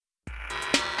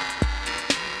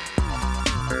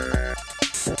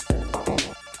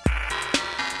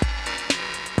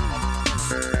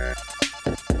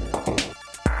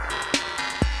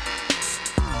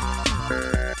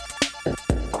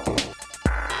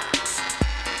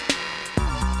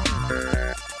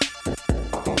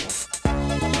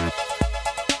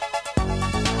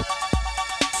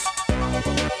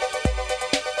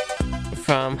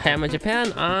Hammer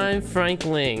Japan, I'm Frank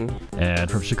Ling.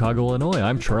 And from Chicago, Illinois,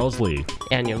 I'm Charles Lee.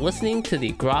 And you're listening to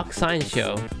the Grok Science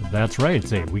Show. That's right,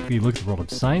 it's a weekly look at the world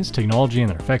of science, technology, and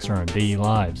their effects on our daily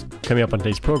lives. Coming up on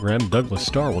today's program, Douglas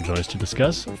Starr will join us to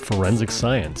discuss forensic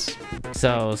science.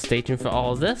 So stay tuned for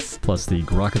all of this. Plus the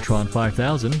Grokatron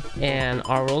 5000. And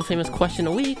our world-famous question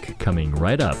a week. Coming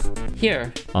right up.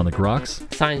 Here. On the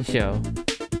Groks Science Show.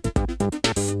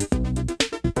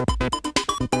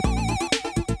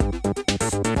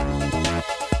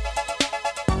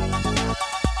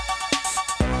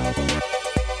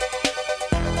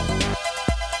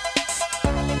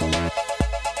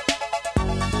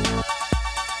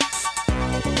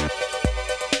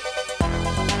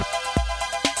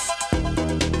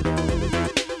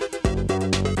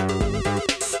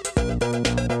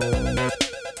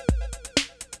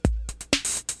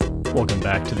 Welcome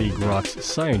back to the Groks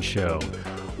Science Show.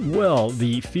 Well,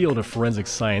 the field of forensic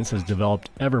science has developed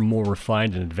ever more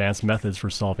refined and advanced methods for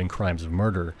solving crimes of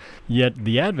murder. Yet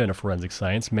the advent of forensic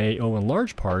science may owe in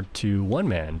large part to one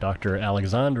man, Dr.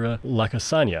 Alexandre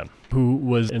Lacassagne, who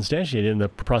was instantiated in the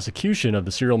prosecution of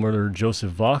the serial murderer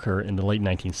Joseph Walker in the late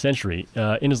 19th century.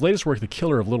 In his latest work, The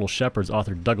Killer of Little Shepherds,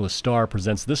 author Douglas Starr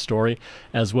presents this story,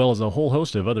 as well as a whole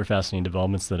host of other fascinating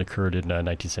developments that occurred in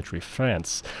 19th century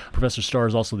France. Professor Starr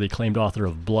is also the acclaimed author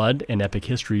of Blood, An Epic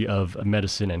History of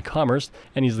Medicine and Commerce,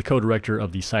 and he's the co-director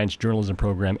of the Science Journalism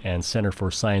Program and Center for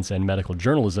Science and Medical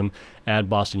Journalism at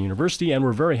Boston University, and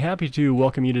we're very happy to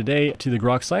welcome you today to the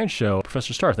Grok Science Show.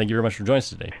 Professor Starr, thank you very much for joining us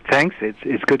today. Thanks.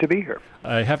 It's good to be here.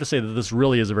 I have to say that this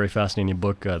really is a very fascinating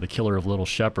book, The Killer of Little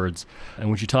Shepherds, in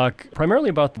which you talk primarily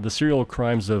about the serial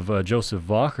crimes of Joseph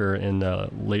Walker in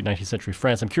late 19th century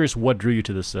France. I'm curious what drew you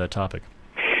to this topic.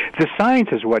 The science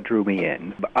is what drew me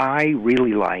in. I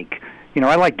really like,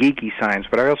 I like geeky science,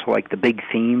 but I also like the big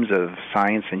themes of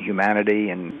science and humanity,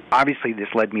 and obviously this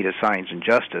led me to Science and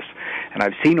Justice, and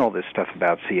I've seen all this stuff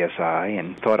about CSI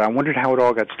and thought, I wondered how it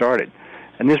all got started.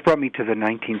 And this brought me to the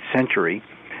 19th century,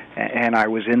 and I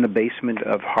was in the basement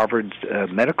of Harvard's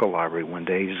medical library one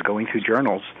day just going through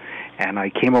journals, and I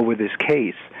came over this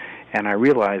case, and I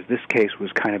realized this case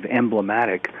was kind of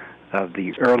emblematic of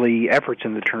the early efforts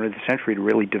in the turn of the century to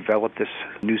really develop this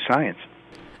new science.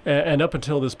 And up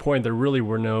until this point, there really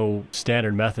were no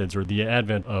standard methods, or the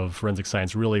advent of forensic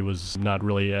science really was not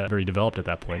really very developed at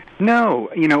that point. No,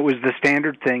 it was the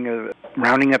standard thing of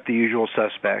rounding up the usual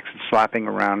suspects, slapping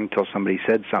around until somebody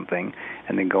said something,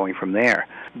 and then going from there.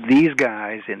 These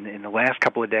guys, in the last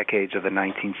couple of decades of the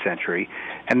 19th century,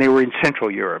 and they were in Central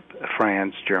Europe,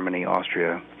 France, Germany,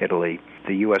 Austria, Italy.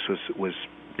 The U.S. was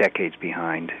decades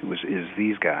behind, is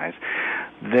these guys.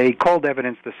 They called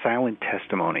evidence the silent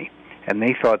testimony. And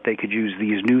they thought they could use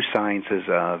these new sciences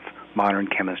of modern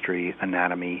chemistry,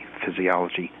 anatomy,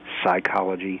 physiology,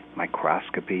 psychology,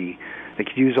 microscopy. They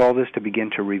could use all this to begin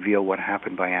to reveal what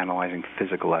happened by analyzing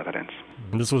physical evidence.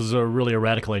 And this was really a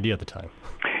radical idea at the time.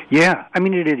 Yeah,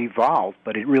 it had evolved,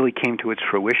 but it really came to its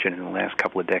fruition in the last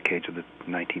couple of decades of the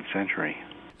 19th century.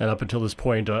 And up until this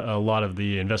point, a lot of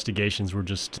the investigations were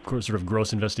just sort of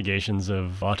gross investigations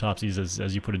of autopsies,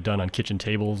 as you put it, done on kitchen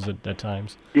tables at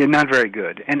times. Yeah, not very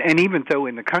good. And even though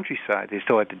in the countryside they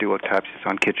still had to do autopsies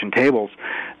on kitchen tables,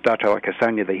 Dr.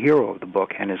 Lacassagne, the hero of the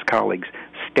book, and his colleagues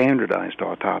standardized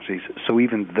autopsies, so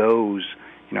even those,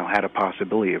 had a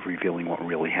possibility of revealing what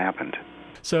really happened.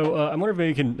 So I'm wondering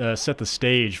if you can set the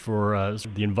stage for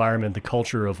the environment, the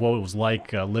culture of what it was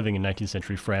like living in 19th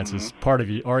century France. As part of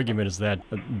your argument is that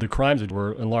the crimes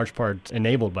were in large part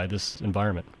enabled by this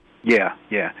environment. Yeah.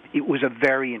 It was a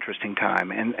very interesting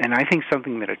time, and I think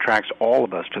something that attracts all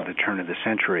of us to the turn of the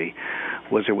century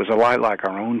was it was a lot like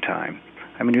our own time.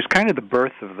 It was kind of the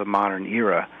birth of the modern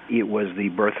era. It was the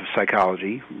birth of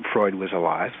psychology. Freud was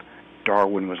alive.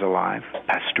 Darwin was alive.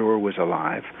 Pasteur was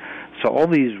alive. So all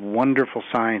these wonderful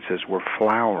sciences were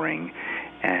flowering,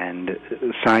 and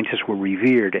scientists were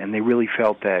revered, and they really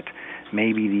felt that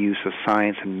maybe the use of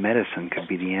science and medicine could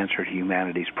be the answer to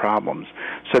humanity's problems.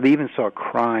 So they even saw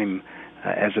crime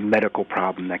as a medical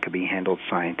problem that could be handled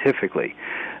scientifically.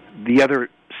 The other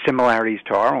similarities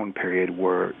to our own period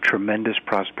were tremendous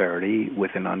prosperity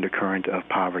with an undercurrent of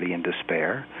poverty and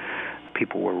despair.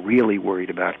 People were really worried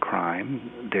about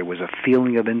crime. There was a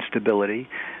feeling of instability.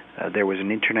 There was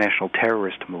an international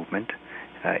terrorist movement.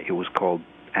 It was called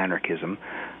anarchism.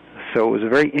 So it was a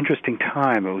very interesting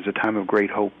time. It was a time of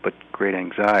great hope but great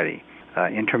anxiety.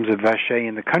 In terms of Vacher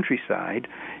in the countryside,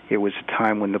 it was a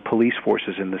time when the police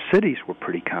forces in the cities were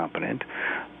pretty competent,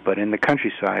 but in the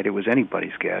countryside it was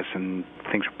anybody's guess, and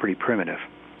things were pretty primitive.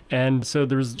 And so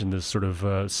there's this sort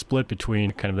of split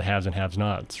between kind of the haves and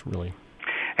have-nots, really.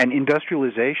 And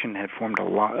industrialization had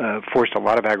forced a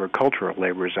lot of agricultural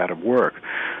laborers out of work.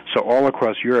 So all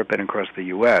across Europe and across the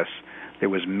U.S., there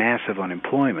was massive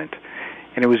unemployment.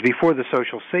 And it was before the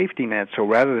social safety net, so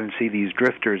rather than see these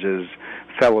drifters as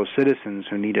fellow citizens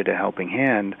who needed a helping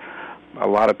hand, a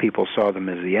lot of people saw them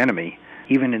as the enemy.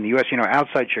 Even in the U.S.,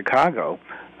 outside Chicago,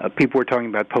 people were talking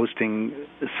about posting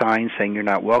signs saying you're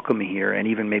not welcome here, and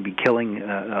even maybe killing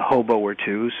a hobo or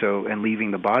two and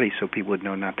leaving the body so people would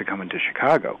know not to come into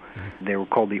Chicago. Mm-hmm. They were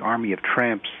called the Army of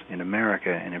Tramps in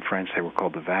America, and in France they were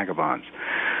called the Vagabonds.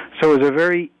 So it was a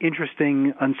very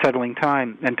interesting, unsettling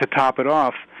time. And to top it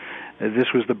off,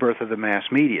 this was the birth of the mass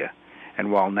media.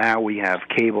 And while now we have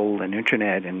cable and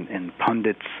internet and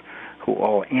pundits who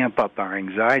all amp up our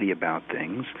anxiety about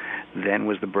things, then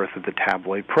was the birth of the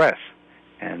tabloid press.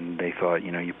 And they thought,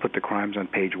 you put the crimes on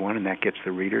page one and that gets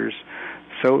the readers.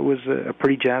 So it was a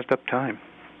pretty jazzed up time.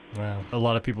 Wow. A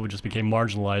lot of people just became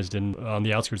marginalized on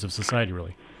the outskirts of society,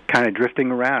 really. Kind of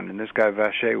drifting around, and this guy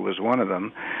Vacher was one of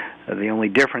them. The only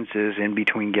difference is in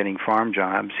between getting farm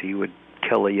jobs, he would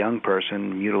kill a young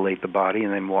person, mutilate the body,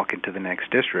 and then walk into the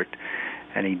next district.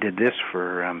 And he did this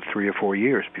for 3 or 4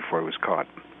 years before he was caught.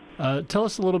 Tell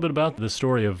us a little bit about the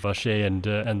story of Vacher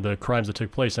and the crimes that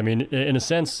took place. I mean, in a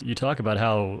sense, you talk about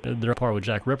how they're part with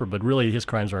Jack the Ripper, but really his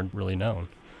crimes aren't really known.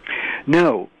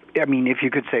 No. I mean, if you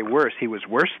could say worse, he was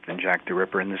worse than Jack the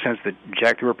Ripper in the sense that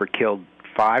Jack the Ripper killed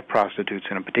 5 prostitutes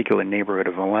in a particular neighborhood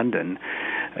of London.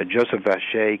 Joseph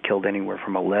Vacher killed anywhere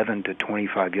from 11 to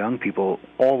 25 young people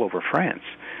all over France.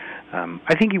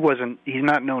 I think he's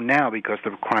not known now because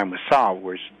the crime was solved,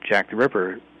 whereas Jack the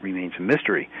Ripper remains a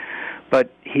mystery.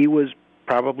 But he was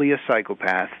probably a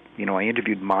psychopath. I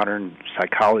interviewed modern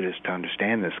psychologists to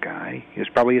understand this guy. He was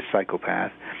probably a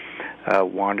psychopath,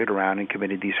 wandered around and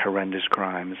committed these horrendous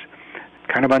crimes,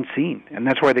 kind of unseen. And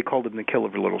that's why they called him the killer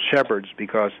of little shepherds,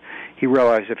 because he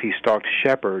realized if he stalked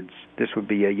shepherds, this would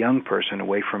be a young person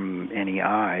away from any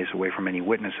eyes, away from any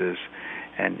witnesses,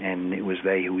 and it was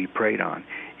they who he preyed on.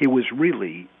 It was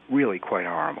really, really quite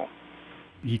horrible.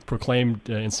 He proclaimed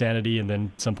insanity and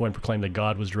then at some point proclaimed that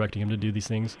God was directing him to do these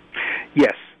things?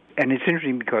 Yes. And it's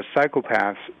interesting because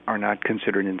psychopaths are not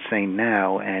considered insane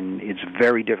now, and it's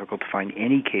very difficult to find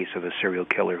any case of a serial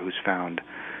killer who's found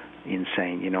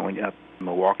insane. In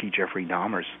Milwaukee, Jeffrey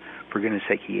Dahmer's, for goodness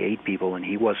sake, he ate people and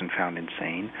he wasn't found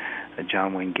insane.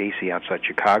 John Wayne Gacy outside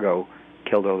Chicago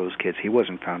killed all those kids. He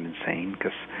wasn't found insane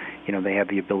because, they have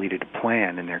the ability to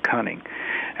plan and they're cunning.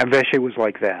 And Vacher was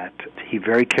like that. He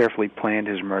very carefully planned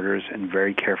his murders and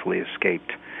very carefully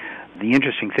escaped. The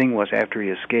interesting thing was after he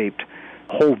escaped,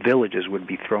 whole villages would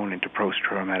be thrown into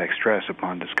post-traumatic stress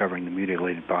upon discovering the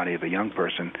mutilated body of a young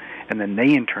person, and then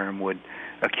they in turn would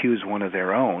accuse one of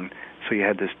their own. So you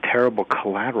had this terrible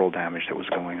collateral damage that was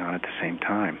going on at the same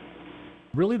time.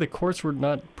 Really, the courts were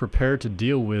not prepared to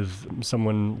deal with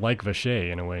someone like Vacher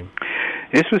in a way.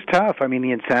 This was tough. I mean,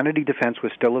 the insanity defense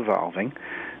was still evolving.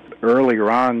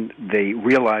 Earlier on, they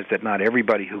realized that not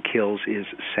everybody who kills is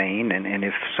sane, and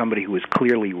if somebody who was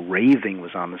clearly raving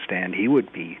was on the stand, he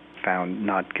would be found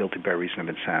not guilty by reason of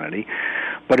insanity.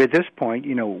 But at this point,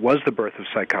 it was the birth of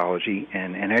psychology,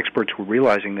 and experts were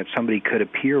realizing that somebody could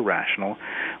appear rational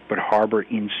but harbor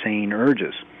insane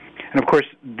urges. And of course,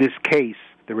 this case,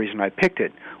 the reason I picked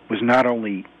it, was not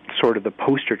only sort of the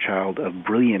poster child of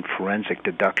brilliant forensic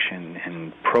deduction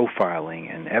and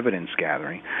profiling and evidence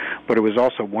gathering, but it was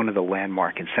also one of the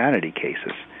landmark insanity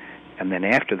cases. And then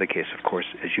after the case, of course,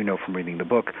 as you know from reading the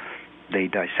book, they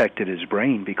dissected his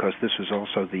brain because this was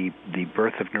also the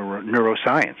birth of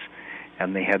neuroscience.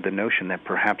 And they had the notion that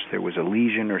perhaps there was a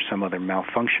lesion or some other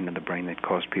malfunction in the brain that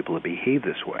caused people to behave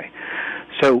this way.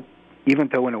 So even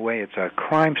though in a way it's a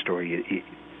crime story,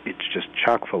 it's just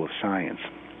chock full of science.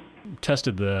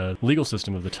 Tested the legal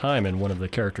system of the time, and one of the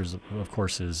characters, of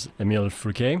course, is Émile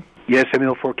Fouquet. Yes,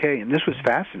 Émile Fouquet, and this was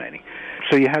fascinating.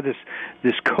 So you had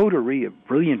this coterie of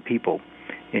brilliant people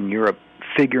in Europe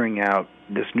figuring out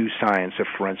this new science of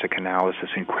forensic analysis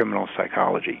and criminal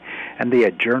psychology. And they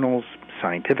had journals,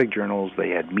 scientific journals. They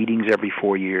had meetings every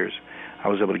 4 years. I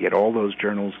was able to get all those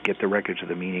journals, get the records of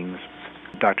the meetings.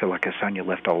 Dr. Lacassagne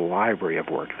left a library of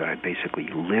work that I basically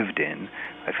lived in.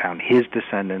 I found his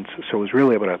descendants, so I was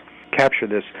really able to capture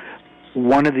this.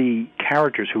 One of the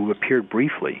characters who appeared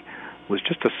briefly was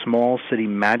just a small city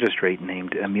magistrate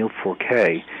named Émile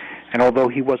Fouquet, and although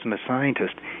he wasn't a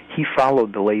scientist, he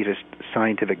followed the latest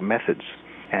scientific methods.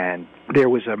 And there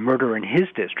was a murder in his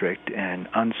district, and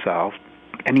unsolved,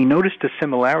 and he noticed a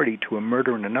similarity to a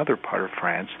murder in another part of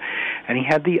France, and he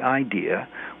had the idea,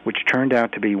 which turned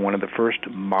out to be one of the first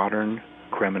modern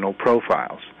criminal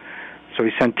profiles. So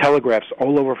he sent telegraphs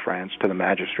all over France to the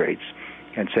magistrates,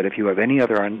 and said, if you have any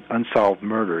other unsolved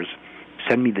murders,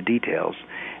 send me the details.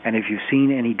 And if you've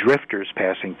seen any drifters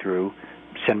passing through,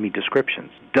 send me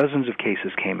descriptions. Dozens of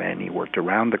cases came in. He worked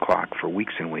around the clock for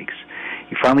weeks and weeks.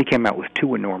 He finally came out with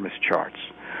two enormous charts.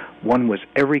 One was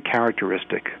every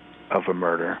characteristic of a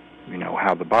murder,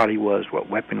 how the body was, what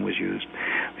weapon was used.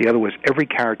 The other was every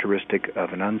characteristic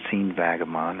of an unseen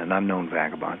vagabond, an unknown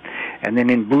vagabond. And then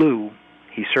in blue,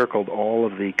 he circled all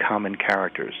of the common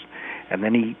characters. And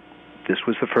then this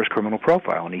was the first criminal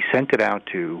profile, and he sent it out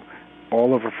to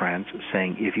all of our friends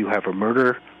saying, if you have a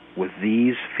murder with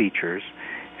these features,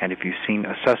 and if you've seen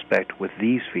a suspect with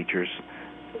these features,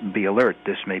 be alert.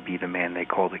 This may be the man they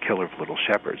call the killer of little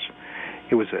shepherds.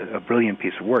 It was a brilliant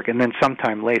piece of work. And then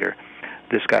sometime later,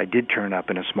 this guy did turn up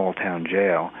in a small-town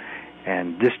jail,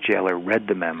 and this jailer read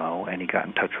the memo, and he got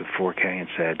in touch with 4K and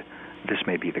said, this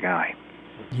may be the guy.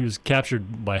 He was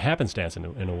captured by happenstance in a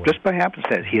way. Just by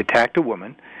happenstance. He attacked a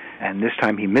woman, and this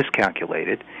time he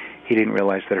miscalculated. He didn't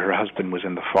realize that her husband was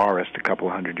in the forest a couple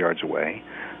of 100 yards away.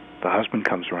 The husband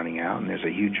comes running out, and there's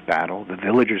a huge battle. The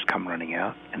villagers come running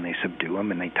out, and they subdue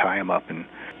him, and they tie him up and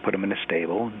put him in a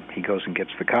stable, and he goes and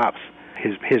gets the cops.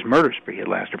 His murder spree had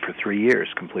lasted for 3 years,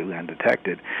 completely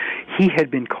undetected. He had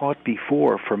been caught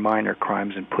before for minor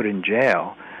crimes and put in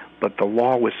jail, but the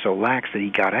law was so lax that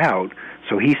he got out.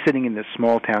 So he's sitting in this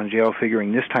small-town jail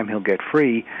figuring this time he'll get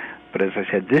free. But as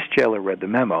I said, this jailer read the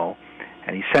memo,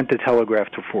 and he sent a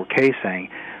telegraph to 4K saying,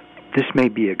 this may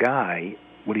be a guy.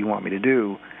 What do you want me to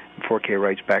do? And 4K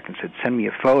writes back and said, send me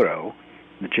a photo.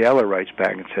 The jailer writes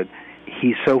back and said,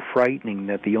 he's so frightening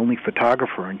that the only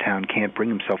photographer in town can't bring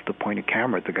himself to point a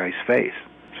camera at the guy's face.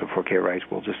 So 4K writes,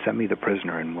 well, just send me the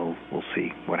prisoner and we'll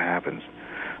see what happens.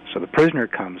 So the prisoner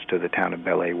comes to the town of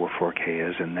Bel-Air where 4K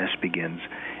is, and this begins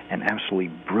an absolutely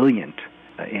brilliant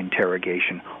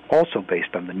interrogation, also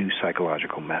based on the new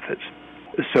psychological methods.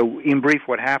 So in brief,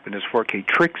 what happened is 4K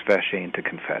tricks Vacher into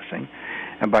confessing.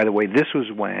 And by the way, this was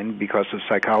when, because of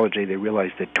psychology, they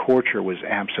realized that torture was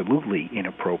absolutely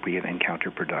inappropriate and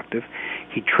counterproductive.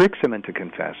 He tricks him into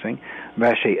confessing.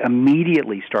 Vacher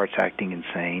immediately starts acting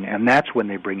insane, and that's when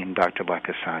they bring in Dr.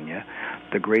 Lacassagne,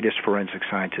 the greatest forensic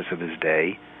scientist of his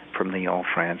day from Lyon,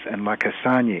 France. And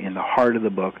Lacassagne, in the heart of the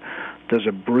book, does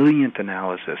a brilliant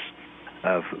analysis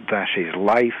of Vacher's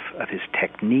life, of his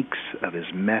techniques, of his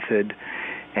method,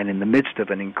 and in the midst of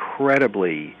an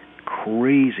incredibly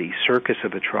crazy circus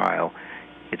of a trial,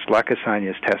 it's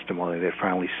Lacassagne's testimony that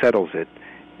finally settles it,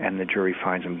 and the jury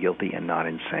finds him guilty and not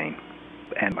insane.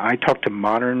 And I talk to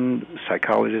modern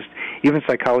psychologists, even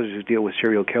psychologists who deal with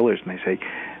serial killers, and they say,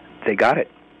 they got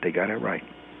it right.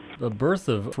 The birth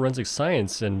of forensic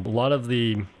science and a lot of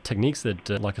the techniques that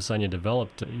Lacassagne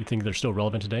developed, you think they're still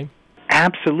relevant today?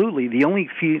 Absolutely. The only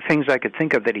few things I could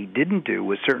think of that he didn't do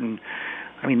was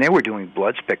they were doing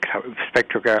blood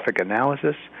spectrographic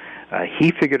analysis.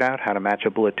 He figured out how to match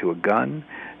a bullet to a gun,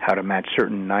 how to match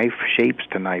certain knife shapes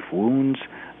to knife wounds,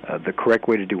 the correct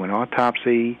way to do an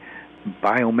autopsy,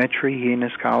 biometry, he and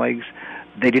his colleagues.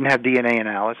 They didn't have DNA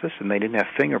analysis, and they didn't have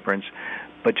fingerprints,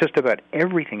 but just about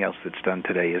everything else that's done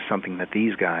today is something that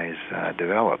these guys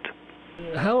developed.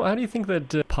 How do you think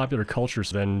that popular culture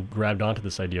then grabbed onto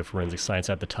this idea of forensic science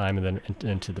at the time and then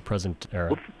into the present era?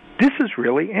 Well, this is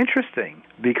really interesting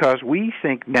because we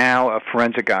think now of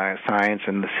forensic science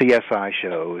and the CSI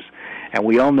shows, and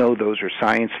we all know those are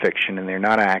science fiction and they're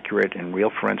not accurate, and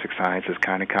real forensic science is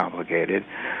kind of complicated.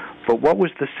 But what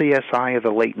was the CSI of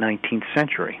the late 19th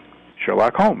century?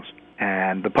 Sherlock Holmes.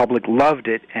 And the public loved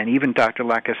it, and even Dr.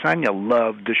 Lacassagne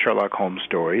loved the Sherlock Holmes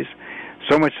stories,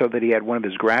 so much so that he had one of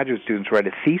his graduate students write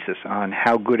a thesis on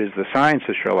how good is the science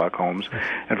of Sherlock Holmes.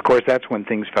 And, of course, that's when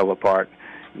things fell apart.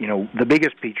 The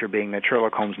biggest feature being that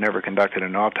Sherlock Holmes never conducted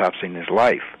an autopsy in his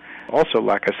life. Also,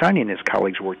 Lacassagne and his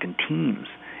colleagues worked in teams.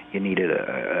 You needed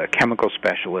a chemical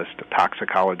specialist, a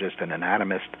toxicologist, an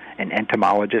anatomist, an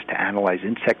entomologist to analyze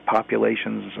insect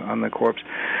populations on the corpse.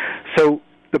 So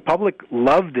the public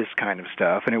loved this kind of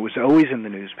stuff, and it was always in the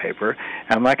newspaper,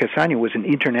 and Lacassagne was an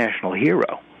international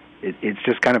hero. It's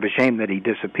just kind of a shame that he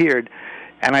disappeared,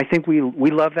 and I think we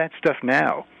love that stuff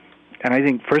now. And I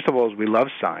think, first of all, is we love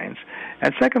science,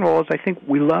 and second of all is I think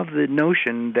we love the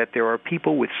notion that there are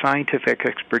people with scientific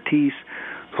expertise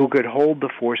who could hold the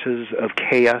forces of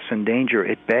chaos and danger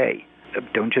at bay.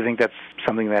 Don't you think that's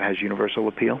something that has universal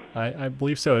appeal? I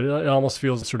believe so. It almost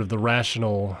feels sort of the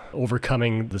rational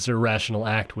overcoming this irrational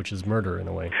act, which is murder in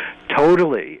a way.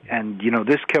 Totally. And,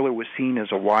 this killer was seen as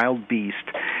a wild beast,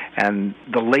 and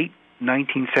the late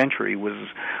 19th century was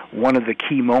one of the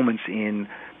key moments in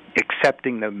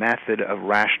accepting the method of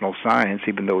rational science,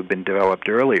 even though it had been developed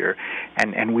earlier.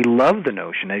 And we love the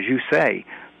notion, as you say,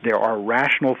 there are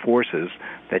rational forces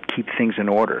that keep things in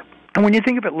order. And when you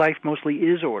think of it, life mostly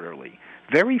is orderly.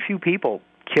 Very few people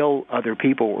kill other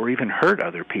people or even hurt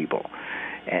other people.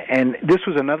 And this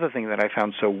was another thing that I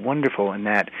found so wonderful, in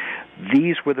that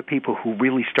these were the people who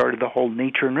really started the whole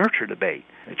nature-nurture debate,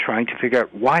 trying to figure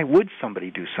out, why would somebody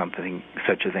do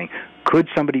such a thing? Could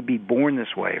somebody be born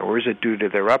this way, or is it due to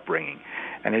their upbringing?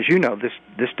 And as you know,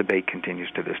 this debate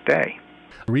continues to this day.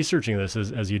 Researching this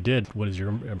as you did, what is your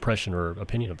impression or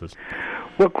opinion of this?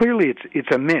 Well, clearly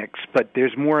it's a mix, but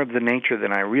there's more of the nature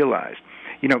than I realized.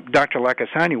 You know, Dr.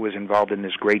 Lacasagna was involved in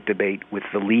this great debate with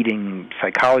the leading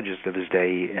psychologist of his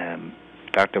day,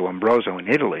 Dr. Lombroso in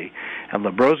Italy, and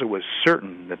Lombroso was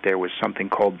certain that there was something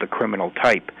called the criminal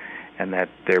type, and that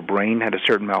their brain had a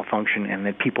certain malfunction, and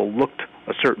that people looked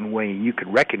a certain way, and you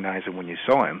could recognize it when you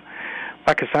saw him.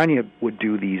 Lacasagna would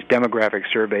do these demographic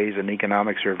surveys and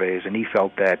economic surveys, and he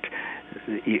felt that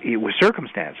it was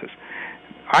circumstances.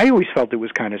 I always felt it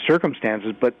was kind of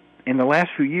circumstances, but in the last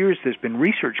few years, there's been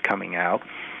research coming out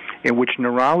in which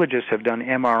neurologists have done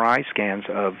MRI scans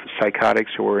of psychotics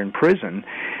who are in prison,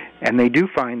 and they do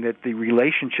find that the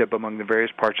relationship among the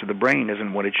various parts of the brain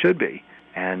isn't what it should be.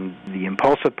 And the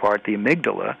impulsive part, the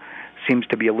amygdala, seems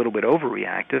to be a little bit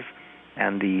overreactive,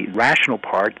 and the rational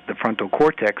part, the frontal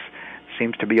cortex,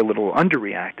 seems to be a little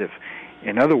underreactive.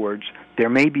 In other words, there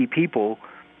may be people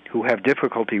who have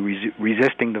difficulty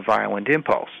resisting the violent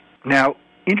impulse. Now,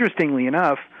 interestingly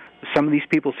enough, some of these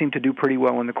people seem to do pretty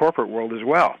well in the corporate world as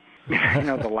well. You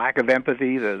know, the lack of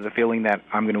empathy, the feeling that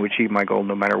I'm going to achieve my goal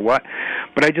no matter what.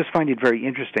 But I just find it very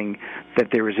interesting that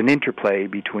there is an interplay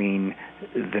between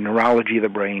the neurology of the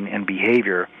brain and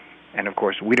behavior. And, of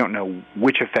course, we don't know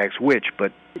which affects which,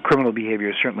 but criminal behavior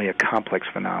is certainly a complex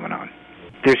phenomenon.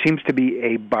 There seems to be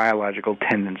a biological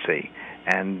tendency,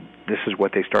 and this is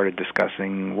what they started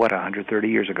discussing, 130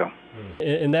 years ago.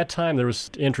 In that time, there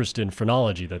was interest in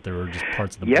phrenology, that there were just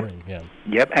parts of the brain. Yeah.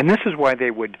 Yep, and this is why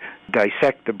they would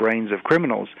dissect the brains of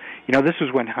criminals. You know, this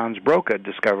is when Hans Broca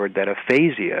discovered that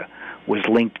aphasia was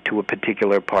linked to a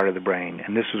particular part of the brain,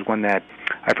 and this is when that,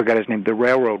 I forgot his name, the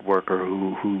railroad worker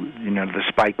who you know, the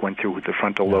spike went through with the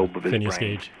frontal lobe of his Phineas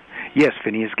brain. Gage. Yes,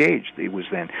 Phineas Gage, it was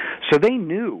then. So they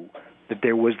knew that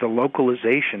there was the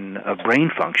localization of brain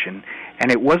function,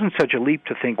 and it wasn't such a leap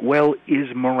to think, well, is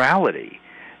morality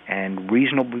and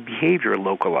reasonable behavior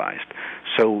localized?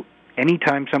 So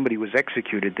anytime somebody was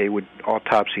executed, they would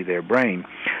autopsy their brain.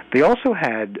 They also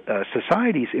had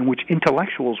societies in which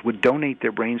intellectuals would donate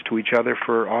their brains to each other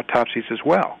for autopsies as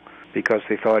well, because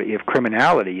they thought if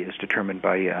criminality is determined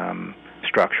by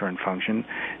structure and function,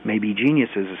 maybe genius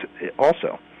is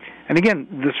also. And again,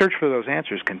 the search for those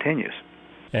answers continues.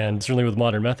 And certainly with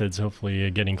modern methods, hopefully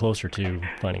getting closer to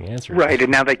finding answers. Right, and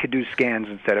now they could do scans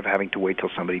instead of having to wait till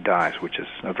somebody dies, which is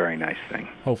a very nice thing.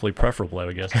 Hopefully preferable, I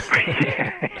would guess.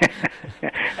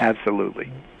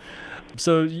 Absolutely.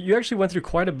 So you actually went through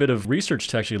quite a bit of research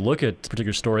to actually look at a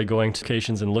particular story, going to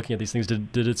locations and looking at these things.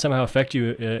 Did it somehow affect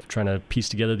you trying to piece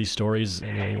together these stories in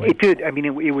any way? It did. I mean,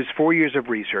 it was 4 years of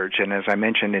research, and as I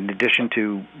mentioned, in addition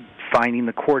to finding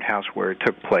the courthouse where it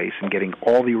took place and getting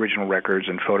all the original records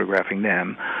and photographing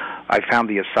them, I found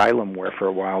the asylum where for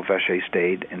a while Vacher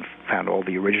stayed and found all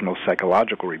the original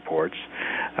psychological reports.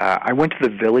 I went to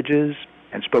the villages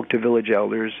and spoke to village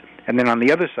elders. And then on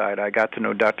the other side, I got to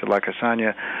know Dr.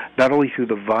 Lacasagna not only through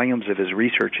the volumes of his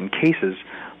research and cases,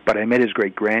 but I met his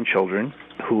great-grandchildren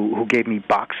who gave me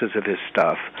boxes of his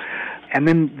stuff. And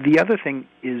then the other thing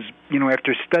is, you know,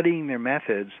 after studying their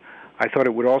methods, I thought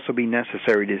it would also be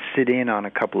necessary to sit in on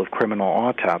a couple of criminal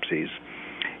autopsies.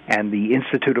 And the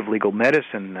Institute of Legal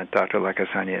Medicine that Dr.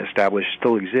 Lacasagna established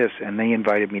still exists, and they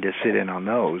invited me to sit in on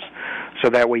those. So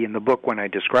that way in the book, when I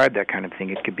describe that kind of thing,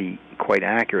 it could be quite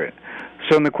accurate.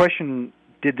 So in the question,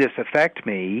 did this affect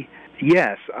me?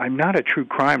 Yes, I'm not a true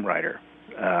crime writer.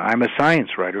 I'm a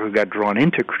science writer who got drawn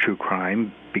into true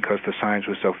crime because the science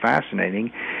was so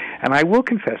fascinating. And I will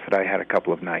confess that I had a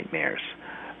couple of nightmares.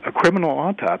 A criminal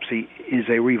autopsy is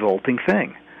a revolting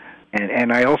thing.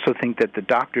 And I also think that the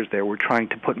doctors there were trying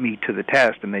to put me to the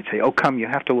test, and they'd say, oh, come, you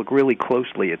have to look really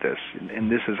closely at this.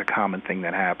 And this is a common thing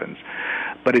that happens.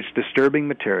 But it's disturbing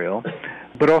material,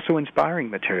 but also inspiring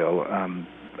material.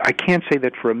 I can't say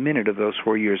that for a minute of those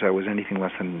 4 years I was anything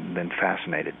less than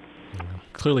fascinated.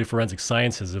 Clearly, forensic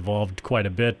science has evolved quite a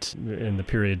bit in the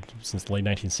period since the late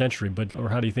 19th century, but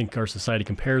how do you think our society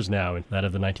compares now in that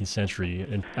of the 19th century?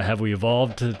 And have we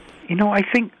evolved to... You know, I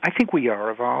think we are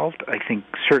evolved. I think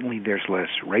certainly there's less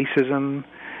racism.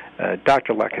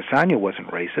 Dr. Lacasagna wasn't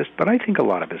racist, but I think a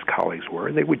lot of his colleagues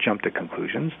were. They would jump to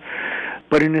conclusions.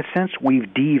 But in a sense,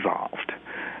 we've devolved.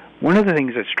 One of the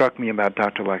things that struck me about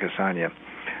Dr. Lacasagna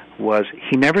was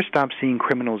he never stopped seeing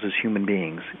criminals as human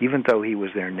beings, even though he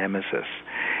was their nemesis.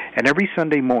 And every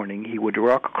Sunday morning, he would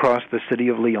walk across the city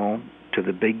of Lyon to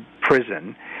the big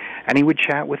prison, and he would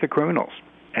chat with the criminals.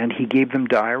 And he gave them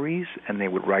diaries, and they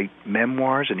would write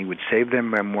memoirs, and he would save their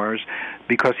memoirs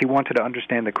because he wanted to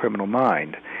understand the criminal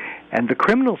mind. And the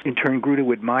criminals, in turn, grew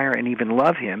to admire and even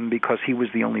love him because he was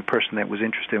the only person that was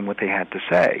interested in what they had to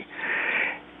say.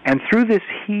 And through this,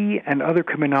 he and other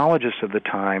criminologists of the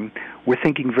time were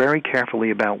thinking very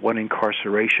carefully about what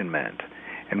incarceration meant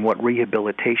and what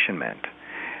rehabilitation meant.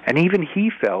 And even he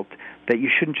felt that you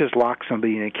shouldn't just lock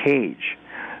somebody in a cage.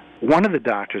 One of the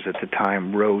doctors at the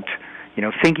time wrote,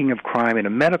 thinking of crime in a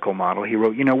medical model, he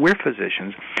wrote, we're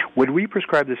physicians. Would we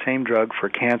prescribe the same drug for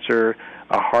cancer,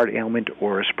 a heart ailment,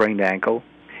 or a sprained ankle?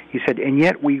 He said, and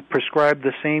yet we prescribe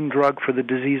the same drug for the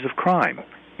disease of crime,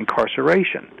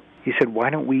 incarceration. He said, why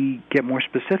don't we get more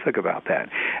specific about that?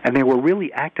 And they were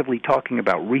really actively talking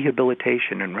about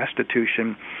rehabilitation and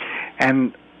restitution.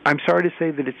 And I'm sorry to say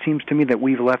that it seems to me that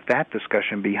we've left that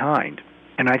discussion behind.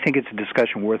 And I think it's a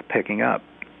discussion worth picking up.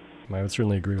 I would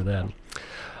certainly agree with that.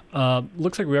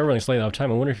 Looks like we are running slightly out of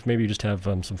time. I wonder if maybe you just have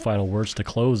some final words to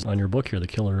close on your book here, The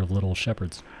Killer of Little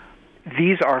Shepherds.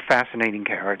 These are fascinating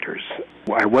characters.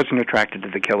 I wasn't attracted to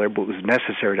the killer, but it was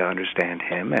necessary to understand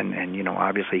him. And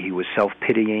obviously he was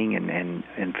self-pitying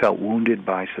and felt wounded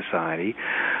by society.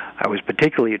 I was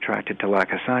particularly attracted to La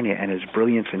Cassagne and his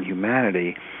brilliance and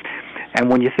humanity. And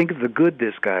when you think of the good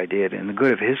this guy did and the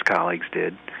good of his colleagues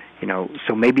did,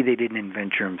 so maybe they didn't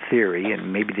invent germ theory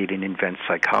and maybe they didn't invent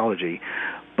psychology,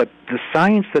 but the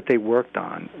science that they worked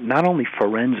on, not only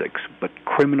forensics, but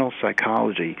criminal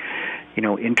psychology,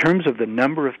 in terms of the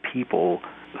number of people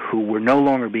who were no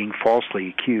longer being falsely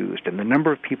accused and the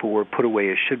number of people who were put away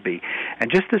as should be,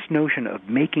 and just this notion of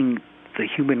making the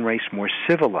human race more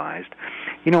civilized,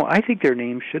 I think their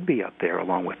names should be up there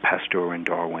along with Pasteur and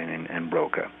Darwin and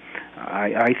Roca.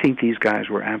 I think these guys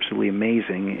were absolutely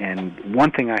amazing, and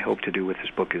one thing I hope to do with this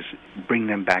book is bring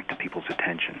them back to people's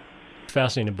attention.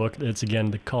 Fascinating book. It's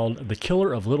again called The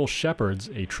Killer of Little Shepherds,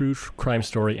 a true crime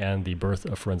story and the birth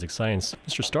of forensic science.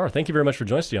 Mr. Starr, thank you very much for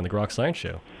joining us today on the Grok Science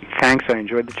Show. Thanks, I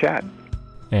enjoyed the chat.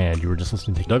 And you were just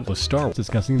listening to Douglas Starr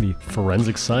discussing the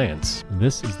forensic science.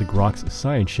 This is the Grok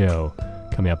Science Show.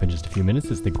 Coming up in just a few minutes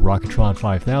is the Grokatron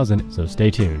 5000, so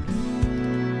stay tuned.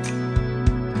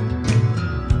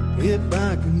 If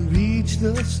I can reach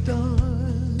the stars,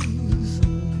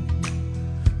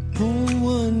 pull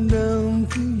one down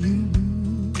for you,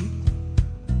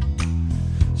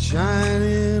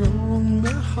 shining on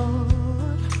my heart,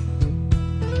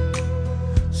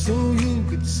 so you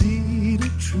could see the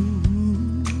truth.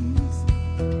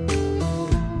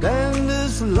 And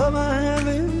this love I have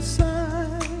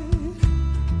inside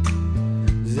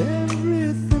is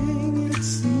everything it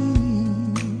seems.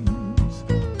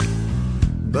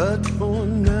 But for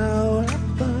now I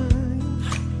find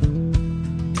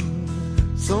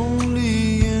it's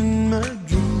only in my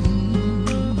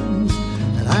dreams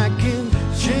that I can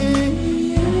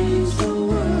change the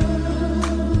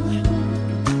world.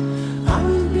 I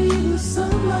will be the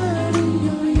sunlight in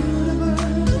your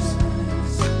universe.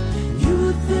 You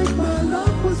would think my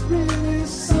love was really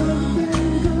something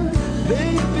good.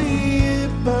 Baby,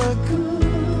 if I could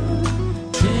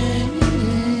change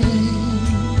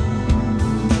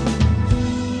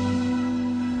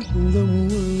the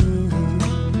world.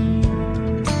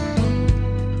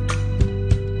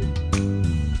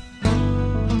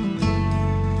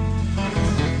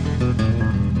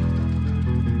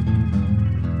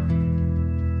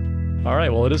 All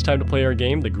right, well, it is time to play our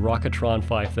game, the Grokatron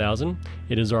 5000.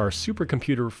 It is our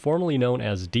supercomputer formerly known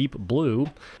as Deep Blue,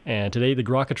 and today the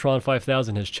Grokatron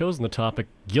 5000 has chosen the topic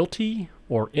guilty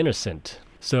or innocent.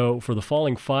 So for the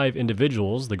following 5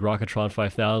 individuals, the Grokatron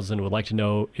 5000 would like to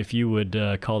know if you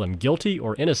would call them guilty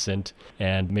or innocent,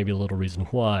 and maybe a little reason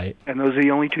why. And those are the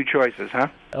only 2 choices, huh?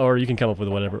 Or you can come up with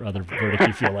whatever other verdict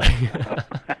you feel like.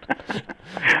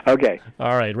 Okay.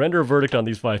 All right, render a verdict on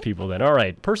these 5 people then. All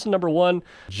right, person number 1,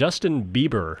 Justin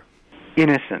Bieber.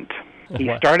 Innocent. He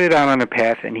What? started out on a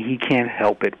path, and he can't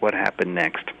help it what happened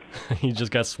next. He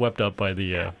just got swept up by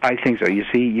the... I think so. You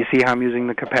see how I'm using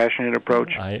the compassionate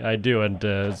approach? I do, and...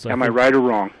 so Am I think right or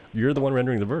wrong? You're the one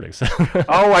rendering the verdicts.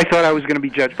 Oh, I thought I was going to be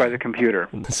judged by the computer.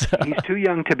 So- He's too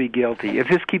young to be guilty. If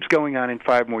this keeps going on in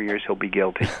 5 more years, he'll be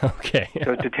guilty. Okay.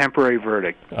 So it's a temporary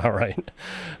verdict. All right.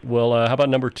 Well, how about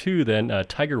number 2 then,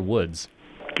 Tiger Woods?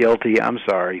 Guilty. I'm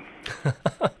sorry.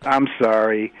 I'm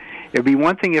sorry. It'd be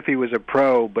one thing if he was a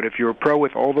pro, but if you're a pro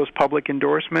with all those public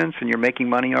endorsements and you're making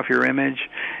money off your image,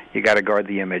 you got to guard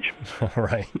the image. All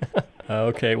right.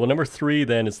 Okay. Well, number 3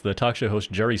 then is the talk show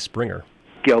host Jerry Springer.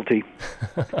 Guilty.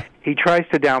 He tries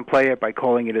to downplay it by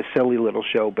calling it a silly little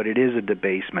show, but it is a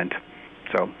debasement.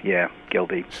 So, yeah,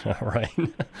 guilty. All right.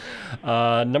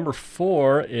 Number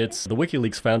 4, it's the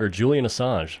WikiLeaks founder, Julian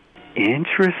Assange.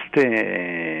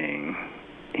 Interesting.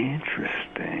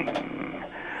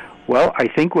 Well, I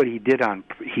think what he did on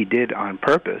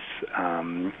purpose,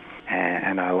 and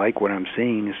I like what I'm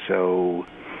seeing. So,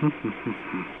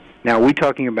 now are we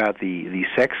talking about the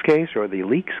sex case or the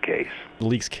leaks case? The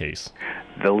leaks case.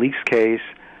 The leaks case.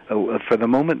 For the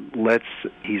moment,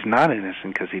 he's not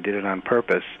innocent because he did it on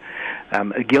purpose.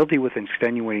 Guilty with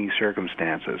extenuating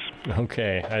circumstances.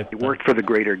 Okay. It worked for the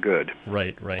greater good.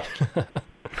 Right.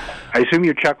 I assume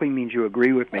your chuckling means you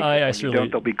agree with me. I When certainly... you don't,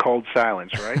 there'll be cold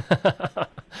silence, right?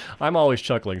 I'm always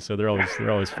chuckling, so they're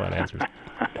always fun answers.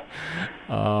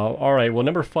 All right. Well,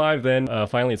 number 5 then.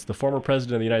 Finally, it's the former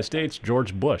president of the United States,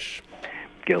 George Bush.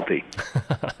 Guilty.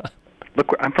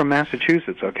 Look, I'm from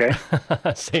Massachusetts, okay?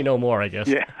 Say no more, I guess.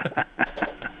 Yeah.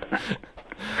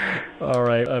 All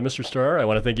right, Mr. Starr, I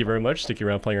want to thank you very much. Sticking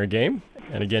around playing our game.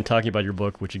 And again, talking about your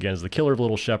book, which again is The Killer of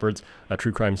Little Shepherds, a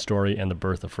true crime story and the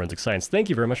birth of forensic science. Thank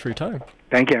you very much for your time.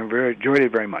 Thank you. I enjoyed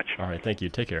it very much. All right, thank you.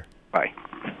 Take care. Bye.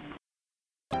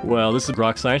 Well, this is the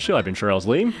Grok Science Show. I've been Charles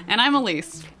Lee. And I'm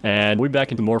Elise. And we'll be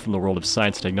back into more from the world of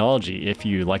science and technology. If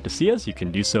you'd like to see us, you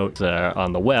can do so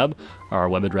on the web. Our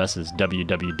web address is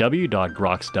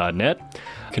www.groks.net.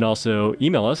 You can also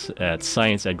email us at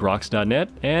science@groks.net,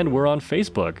 and we're on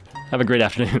Facebook. Have a great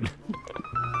afternoon.